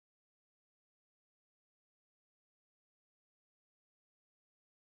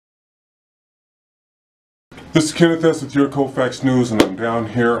This is Kenneth S. with your Colfax News, and I'm down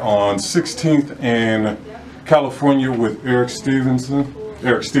here on 16th and California with Eric Stevens.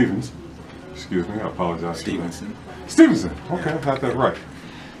 Excuse me, I apologize. Stevenson. Okay, I got that right.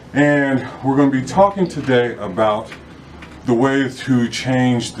 And we're going to be talking today about the way to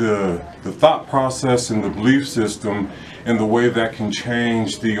change the thought process and the belief system, and the way that can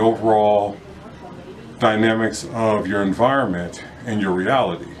change the overall dynamics of your environment and your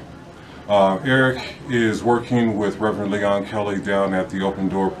reality. Eric is working with Reverend Leon Kelly down at the Open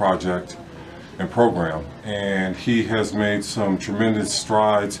Door Project and Program, and he has made some tremendous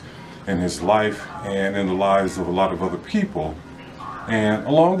strides in his life and in the lives of a lot of other people. And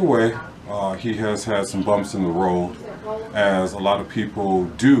along the way, he has had some bumps in the road, as a lot of people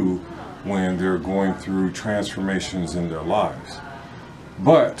do when they're going through transformations in their lives.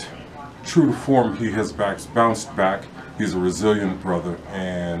 But true to form, he has bounced back. He's a resilient brother,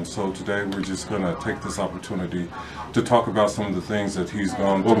 and so today we're just going to take this opportunity to talk about some of the things that he's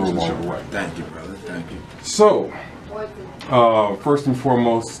gone through along the way. Thank you, brother. Thank you. So, first and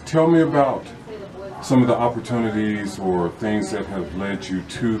foremost, tell me about some of the opportunities or things that have led you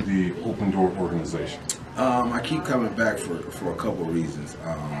to the Open Door organization. I keep coming back for a couple of reasons.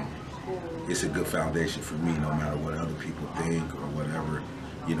 It's a good foundation for me, no matter what other people think or whatever.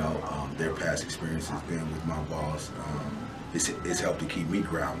 You know, their past experiences being with my boss, it's helped to keep me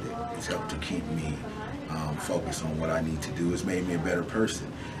grounded. It's helped to keep me focused on what I need to do. It's made me a better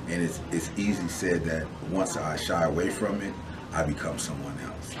person. And it's easy said that once I shy away from it, I become someone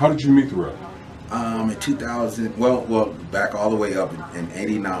else. How did you meet the Rev? In 2000, well, back all the way up in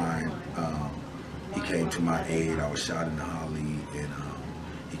 '89, he came to my aid. I was shot in the Holly, and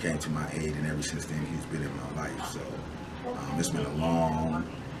he came to my aid, and ever since then he's been in my life. So it's been a long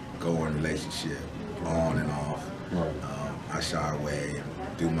going relationship, on and off. Right. I shy away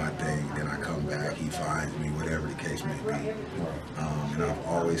and do my thing, then I come back, he finds me, whatever the case may be. Right. And I've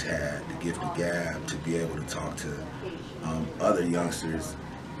always had the gift of gab to be able to talk to other youngsters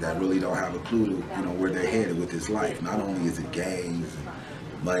that really don't have a clue to, where they're headed with this life. Not only is it gangs and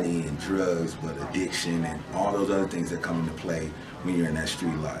money and drugs, but addiction and all those other things that come into play when you're in that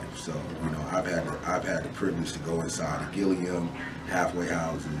street life. So, I've had the privilege to go inside of Gilliam, halfway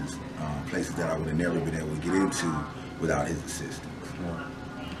houses, places that I would have never been able to get into without his assistance. Right.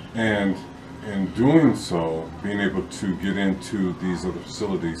 And in doing so, being able to get into these other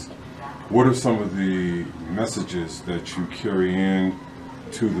facilities, what are some of the messages that you carry in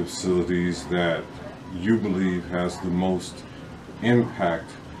to the facilities that you believe has the most impact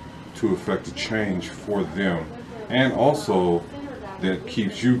to affect a change for them, and also that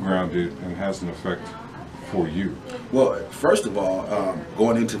keeps you grounded and has an effect for you? Well, first of all,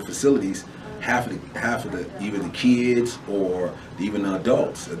 going into facilities, half of the either the kids or even the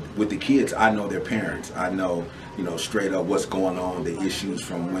adults. With the kids, I know their parents. I know, straight up what's going on, the issues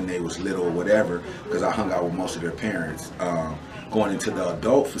from when they was little or whatever, because I hung out with most of their parents. Going into the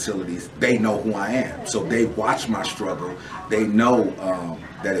adult facilities, they know who I am. So they watch my struggle. They know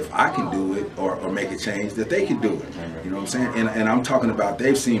that if I can do it or make a change, that they can do it. You know what I'm saying? And I'm talking about,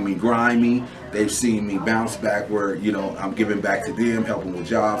 they've seen me grimy. They've seen me bounce back where, I'm giving back to them, helping with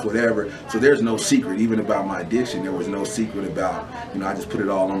jobs, whatever. So there's no secret. Even about my addiction, there was no secret about, I just put it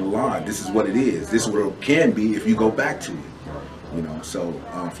all on the line. This is what it is. This is what it can be if you go back to it. So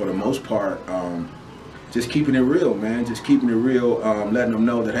for the most part, just keeping it real, man. Just keeping it real, letting them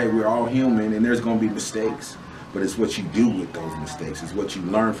know that, hey, we're all human and there's going to be mistakes. But it's what you do with those mistakes. It's what you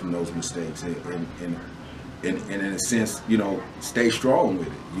learn from those mistakes. And in a sense, stay strong with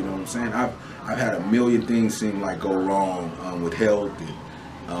it. You know what I'm saying? I've had a million things seem like go wrong with health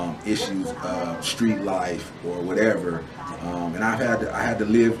and issues, street life or whatever. And I had to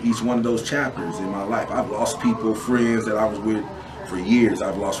live each one of those chapters in my life. I've lost people, friends that I was with for years.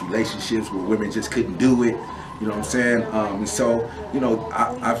 I've lost relationships where women just couldn't do it. You know what I'm saying? And so,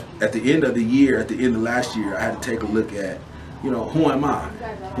 I've at the end of the year, at the end of last year, I had to take a look at, who am I?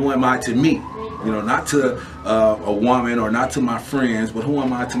 Who am I to me? Not to a woman or not to my friends, but who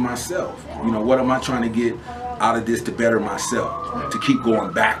am I to myself? What am I trying to get out of this to better myself, to keep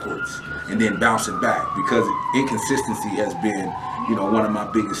going backwards and then bouncing back? Because inconsistency has been, one of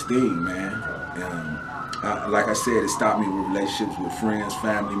my biggest things, man. Like I said, it stopped me with relationships with friends,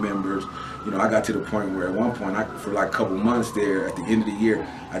 family members. I got to the point where at one point, for like a couple months there, at the end of the year,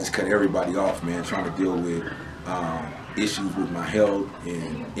 I just cut everybody off, man, trying to deal with issues with my health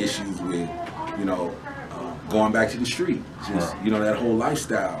and issues with, going back to the street. Just, that whole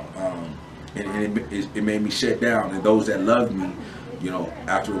lifestyle. And it made me shut down. And those that loved me, you know,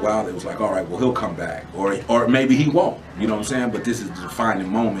 after a while, it was like, all right, well, he'll come back, or maybe he won't. You know what I'm saying? But this is the defining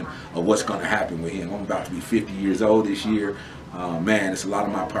moment of what's going to happen with him. I'm about to be 50 years old this year. Man, it's a lot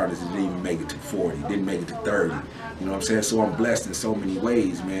of my partners that didn't even make it to 40, didn't make it to 30. You know what I'm saying? So I'm blessed in so many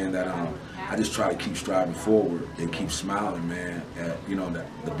ways, man, that I just try to keep striving forward and keep smiling, man, at, you know,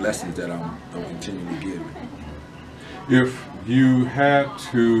 the blessings that I'm continually getting. If you had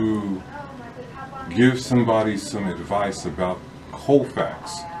to give somebody some advice about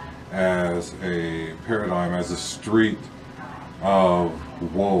Colfax as a paradigm, as a street of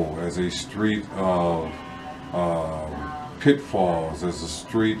woe, as a street of pitfalls, as a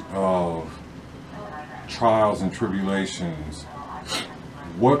street of trials and tribulations,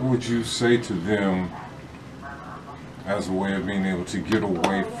 what would you say to them as a way of being able to get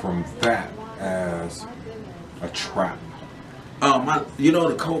away from that as a trap? You know,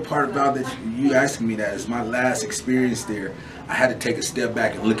 the cool part about that, you asking me that, is my last experience there. I had to take a step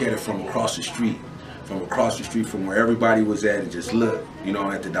back and look at it from across the street from where everybody was at, and just look, you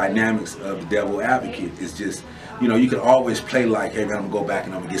know, at the dynamics of the devil advocate. It's just, you know, you can always play like, hey man, I'm gonna go back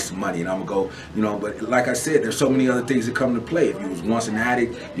and I'm gonna get some money and I'm gonna go, you know, but like I said, there's so many other things that come into play. If you was once an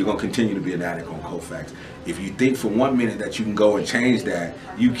addict, you're gonna continue to be an addict on Colfax. If you think for 1 minute that you can go and change that,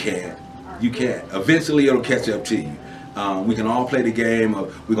 you can't. Eventually it'll catch up to you. We can all play the game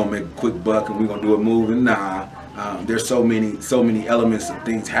of we're gonna make a quick buck and we're gonna do a move, and nah. There's so many elements of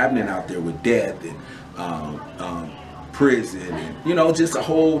things happening out there with death and prison, and you know, just a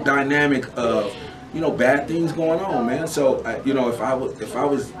whole dynamic of, you know, bad things going on, man. So you know, if I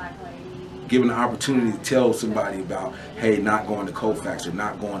was given the opportunity to tell somebody about, hey, not going to Colfax or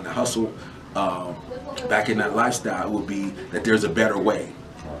not going to hustle back in that lifestyle, it would be that there's a better way.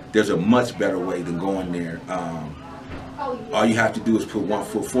 There's a much better way than going there. All you have to do is put one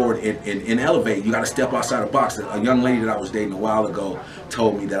foot forward and elevate. You got to step outside the box. A young lady that I was dating a while ago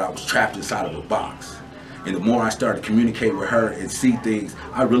told me that I was trapped inside of a box. And the more I started to communicate with her and see things,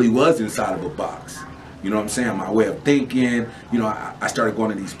 I really was inside of a box. You know what I'm saying? My way of thinking, you know, I started going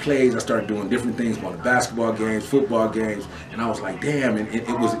to these plays, I started doing different things, going to basketball games, football games, and I was like, damn, and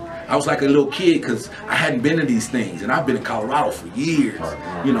I was like a little kid because I hadn't been to these things, and I've been in Colorado for years.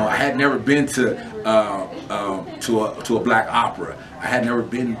 You know, I had never been to a black opera. I had never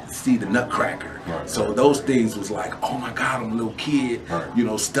been to see the Nutcracker. So those things was like, oh my God, I'm a little kid, you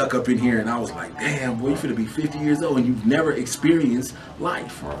know, stuck up in here, and I was like, damn, boy, you finna be 50 years old and you've never experienced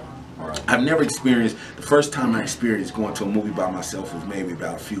life. I've never experienced, the first time I experienced going to a movie by myself was maybe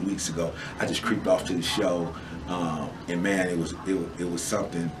about a few weeks ago. I just creeped off to the show, and man, it was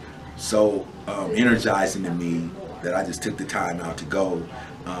something so energizing to me that I just took the time out to go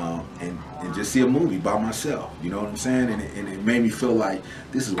and just see a movie by myself. You know what I'm saying? And it made me feel like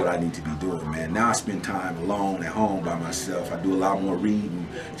this is what I need to be doing, man. Now I spend time alone at home by myself. I do a lot more reading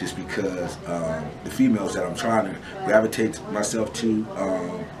just because the females that I'm trying to gravitate myself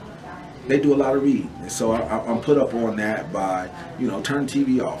to, they do a lot of reading, and so I'm put up on that by, you know, turn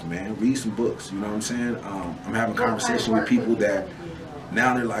TV off, man, read some books, you know what I'm saying? I'm having conversation with people that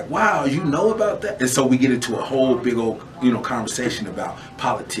now they're like, wow, you know about that? And so we get into a whole big old, you know, conversation about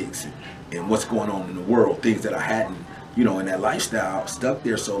politics and what's going on in the world, things that I hadn't, you know, in that lifestyle, stuck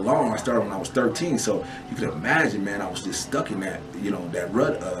there so long. I started when I was 13, so you can imagine, man, I was just stuck in that, you know, that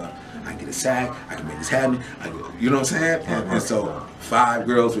rut of, I can get a sack, I can make this happen, you know what I'm saying? And so 5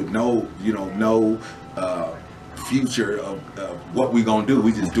 girls with no, you know, no future of what we gonna do.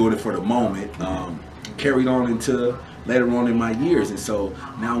 We just doing it for the moment. Carried on into later on in my years, and so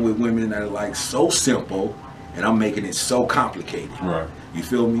now with women that are like so simple, and I'm making it so complicated. Right. You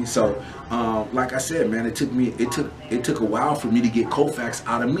feel me? So, like I said, man, it took a while for me to get Colfax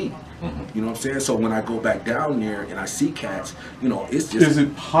out of me. You know what I'm saying? So when I go back down there and I see cats, you know, it's just... Is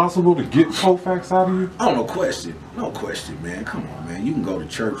it possible to get Colfax out of you? Oh, no question, man. Come on, man. You can go to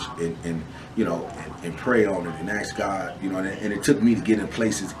church and you know, and pray on it and ask God, you know, and it took me to get in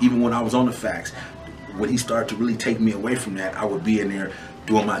places, even when I was on the fax. When he started to really take me away from that, I would be in there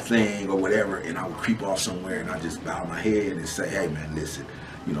doing my thing or whatever, and I would creep off somewhere and I just bow my head and say, hey man, listen,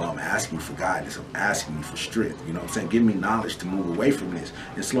 you know, I'm asking for guidance, I'm asking you for strength, you know what I'm saying? Give me knowledge to move away from this.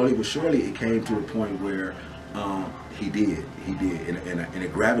 And slowly but surely it came to the point where he did, and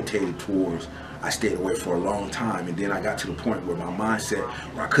it gravitated towards, I stayed away for a long time, and then I got to the point where my mindset,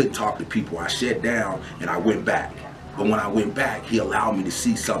 where I couldn't talk to people, I shut down and I went back. But when I went back, he allowed me to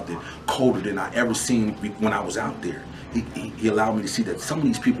see something colder than I ever seen when I was out there. He allowed me to see that some of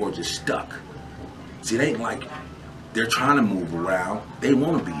these people are just stuck. See, it ain't like they're trying to move around. They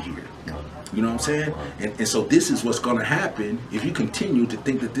want to be here. You know what I'm saying? And so this is what's going to happen if you continue to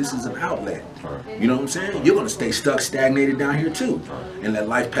think that this is an outlet. You know what I'm saying? You're going to stay stuck, stagnated down here too, and let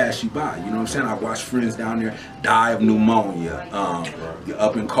life pass you by. You know what I'm saying? I watched friends down there die of pneumonia,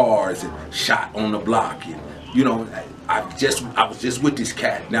 up in cars and shot on the block. And, you know, I was just with this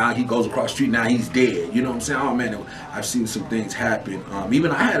cat. Now he goes across the street. Now he's dead. You know what I'm saying? Oh man, I've seen some things happen.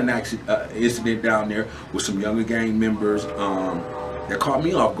 Even I had an incident down there with some younger gang members that caught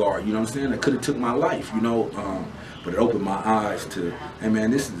me off guard. You know what I'm saying? That could have took my life. You know, but it opened my eyes to, hey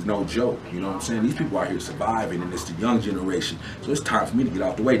man, this is no joke. You know what I'm saying? These people out here surviving, and it's the young generation. So it's time for me to get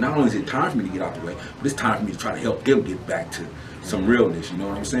out the way. Not only is it time for me to get out the way, but it's time for me to try to help them get back to some realness. You know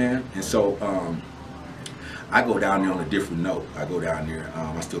what I'm saying? And so. I go down there on a different note. I go down there,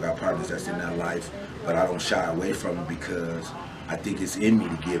 I still got partners that's in that life, but I don't shy away from it because I think it's in me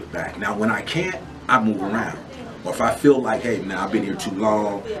to give back. Now, when I can't, I move around. Or if I feel like, hey, man, I've been here too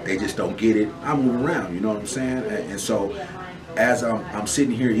long, they just don't get it, I move around, you know what I'm saying? And so, as I'm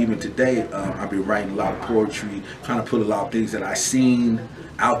sitting here even today, I've been writing a lot of poetry, trying to put a lot of things that I've seen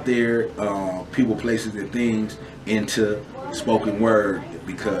out there, people, places, and things, into spoken word,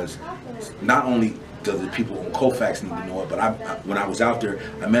 because not only does the people on Colfax need to know it, but when I was out there,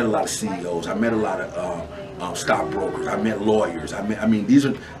 I met a lot of CEOs, I met a lot of stockbrokers, I met lawyers. I mean,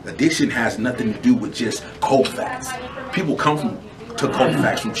 addiction has nothing to do with just Colfax. People come to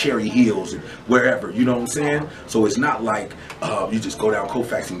Colfax from Cherry Hills and wherever, you know what I'm saying? So it's not like you just go down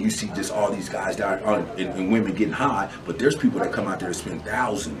Colfax and you see just all these guys down and women getting high, but there's people that come out there to spend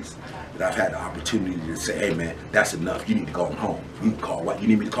thousands. That I've had the opportunity to say, hey man, that's enough. You need to go home. You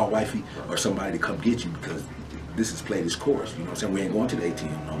need me to call wifey or somebody to come get you, because this has played its course. You know what I'm saying? We ain't going to the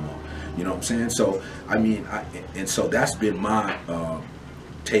ATM no more. You know what I'm saying? So I mean, and so that's been my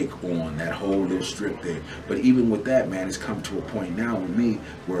take on that whole little strip there. But even with that, man, it's come to a point now with me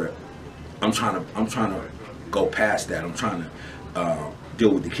where I'm trying to go past that. I'm trying to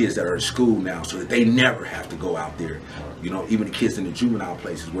deal with the kids that are in school now, so that they never have to go out there. You know, even the kids in the juvenile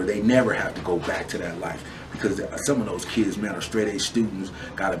places, where they never have to go back to that life. Because some of those kids, man, are straight A students,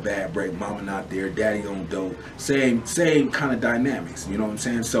 got a bad break, mama not there, daddy on dope, same kind of dynamics, you know what I'm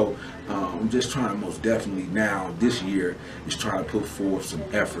saying? So I'm just trying to most definitely now, this year, is trying to put forth some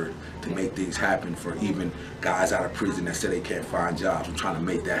effort to make things happen for even guys out of prison that say they can't find jobs. I'm trying to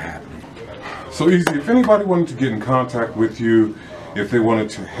make that happen. So Easy, if anybody wanted to get in contact with you, if they wanted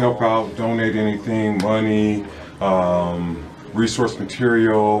to help out, donate anything, money, resource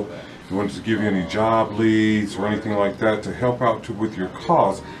material, you wanted to give you any job leads or anything like that to help out with your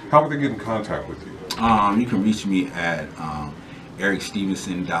cause, how would they get in contact with you? You can reach me at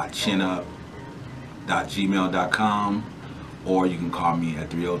ericstevenson.chinup.gmail.com, or you can call me at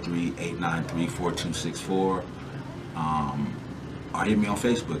 303-893-4264, or hit me on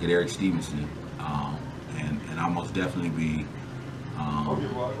Facebook at Eric Stevenson, and I'll most definitely be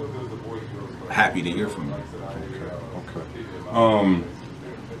happy to hear from you. Okay.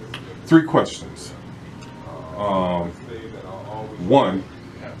 3 questions. One,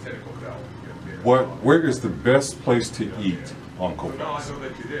 where is the best place to eat on Colfax?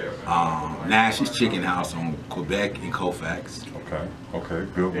 Nash's Chicken House on Quebec and Colfax. Okay,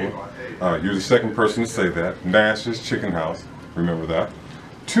 good one. You're the second person to say that. Nash's Chicken House, remember that.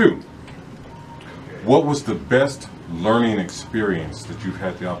 2, what was the best learning experience that you've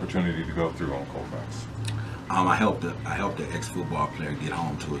had the opportunity to go through on Colfax? I helped an ex-football player get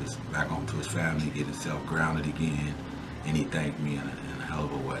back home to his family, get himself grounded again, and he thanked me in a hell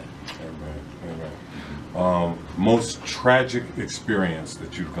of a way. Amen. Most tragic experience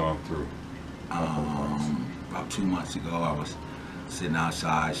that you've gone through? About 2 months ago, I was sitting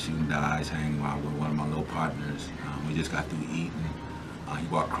outside shooting dice, hanging out with one of my little partners. We just got through eating. He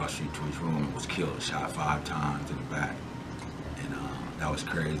walked across the street to his room and was killed, shot 5 times in the back. And that was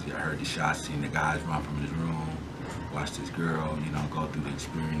crazy. I heard the shots, seen the guys run from his room, watched this girl, go through the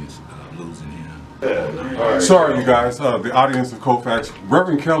experience of losing him. Sorry, you guys, the audience of Colfax,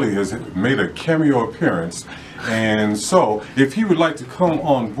 Reverend Kelly has made a cameo appearance. And so, if he would like to come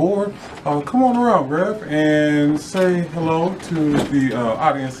on board, come on around, Rev, and say hello to the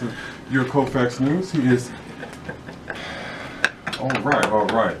audience of your Colfax News. He is... All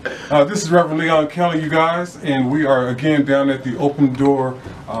right. This is Reverend Leon Kelly, you guys, and we are again down at the Open Door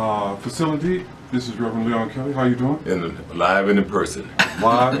facility. This is Reverend Leon Kelly. How you doing? Live and in person.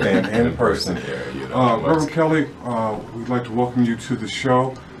 Live and in person. Yeah, Reverend Kelly, we'd like to welcome you to the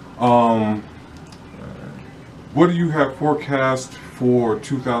show. What do you have forecast for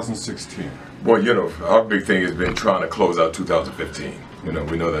 2016? Well, our big thing has been trying to close out 2015.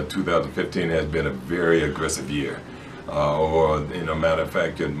 We know that 2015 has been a very aggressive year. or matter of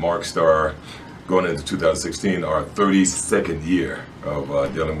fact, it marks our going into 2016 our 32nd year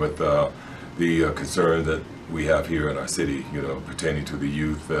of dealing with the concern that we have here in our city, pertaining to the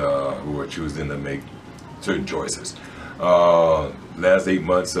youth who are choosing to make certain choices. Last 8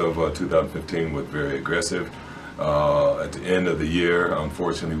 months of 2015 was very aggressive. At the end of the year,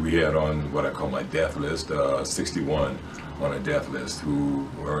 unfortunately, we had on what I call my death list, 61 on a death list who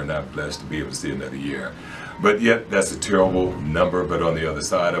were not blessed to be able to see another year. But yet, that's a terrible number, but on the other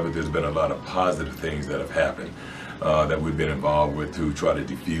side of it, there's been a lot of positive things that have happened that we've been involved with to try to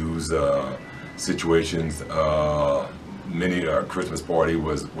diffuse situations. Our Christmas party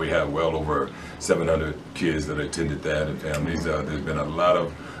we had well over 700 kids that attended that and families. There's been a lot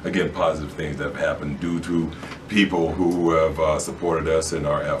of, again, positive things that have happened due to people who have supported us in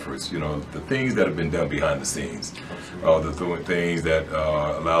our efforts. The things that have been done behind the scenes, the things that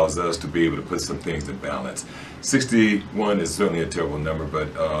allows us to be able to put some things in balance. 61 is certainly a terrible number, but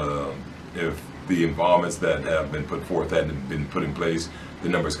if the involvements that have been put forth hadn't been put in place, the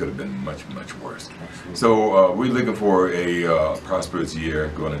numbers could have been much, much worse. Absolutely. So we're looking for a prosperous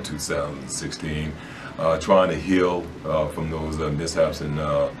year going into 2016, trying to heal from those mishaps in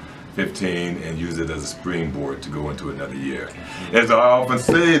 15 and use it as a springboard to go into another year. As I often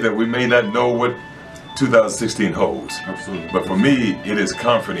say, that we may not know what 2016 holds. Absolutely. But for me, it is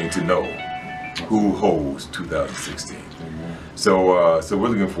comforting to know who holds 2016. Amen. So we're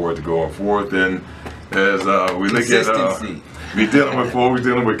looking forward to going forth, and as we look at we're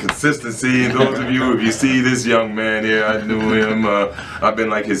dealing with consistency. And those of you, if you see this young man here, I knew him. I've been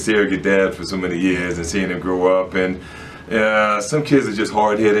like his surrogate dad for so many years, and seeing him grow up. And some kids are just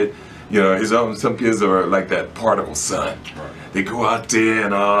hard-headed. Some kids are like that prodigal son. They go out there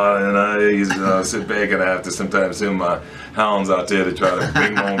and I sit back and I have to sometimes send my hounds out there to try to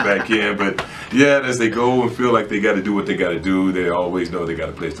bring them on back in. But yeah, as they go and feel like they got to do what they got to do, they always know they got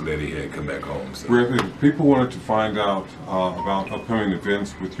a place to lay their head and come back home. So. If people wanted to find out about upcoming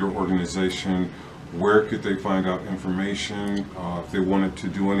events with your organization, where could they find out information? If they wanted to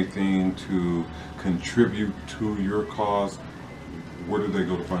do anything to contribute to your cause, where do they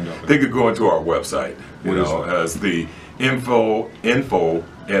go to find out? They could go into our website, as the info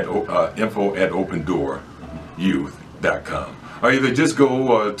at opendooryouth.com, or either just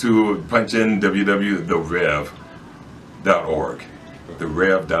go to punch in www.therev.org,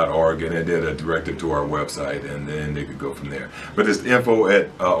 therev.org, and then they're directed to our website, and then they could go from there. But it's info at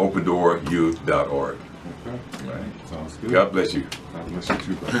opendooryouth.org. Okay. All right. Sounds good. God bless you. God bless you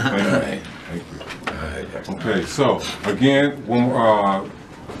too, brother. Thank you. Okay, so again,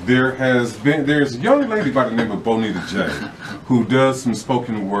 there's a young lady by the name of Bonita J, who does some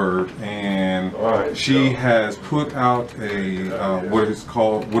spoken word, and she has put out a what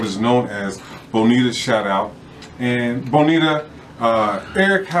is known as Bonita Shout Out. And Bonita,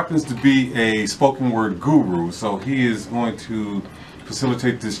 Eric happens to be a spoken word guru, so he is going to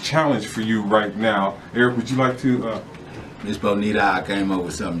facilitate this challenge for you right now. Eric, would you like to? Miss Bonita, I came up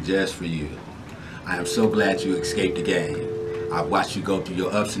with something just for you. I am so glad you escaped the game. I've watched you go through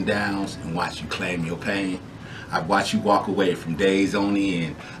your ups and downs and watched you claim your pain. I've watched you walk away from days on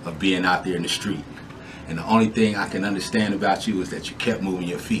end of being out there in the street. And the only thing I can understand about you is that you kept moving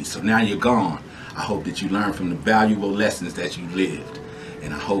your feet. So now you're gone. I hope that you learn from the valuable lessons that you lived.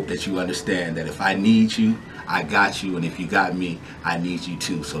 And I hope that you understand that if I need you, I got you. And if you got me, I need you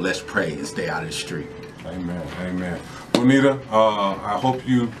too. So let's pray and stay out of the street. Amen. Amen. Bonita, I hope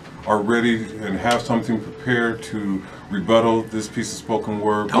you are ready and have something prepared to rebuttal this piece of spoken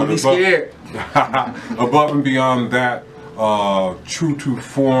word. Don't be scared. Above and beyond that, true to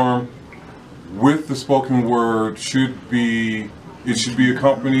form with the spoken word should be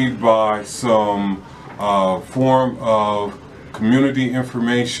accompanied by some form of community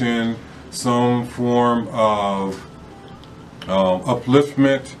information, some form of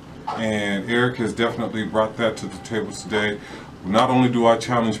upliftment, and Eric has definitely brought that to the table today. Not only do I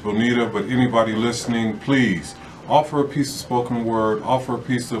challenge Bonita, but anybody listening, please offer a piece of spoken word, offer a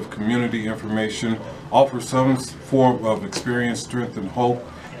piece of community information, offer some form of experience, strength, and hope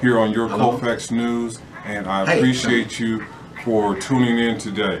here on your Colfax News, and I appreciate you for tuning in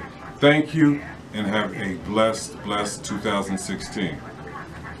today. Thank you, and have a blessed 2016.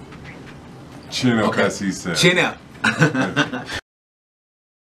 Chin up, as he said. Chin up.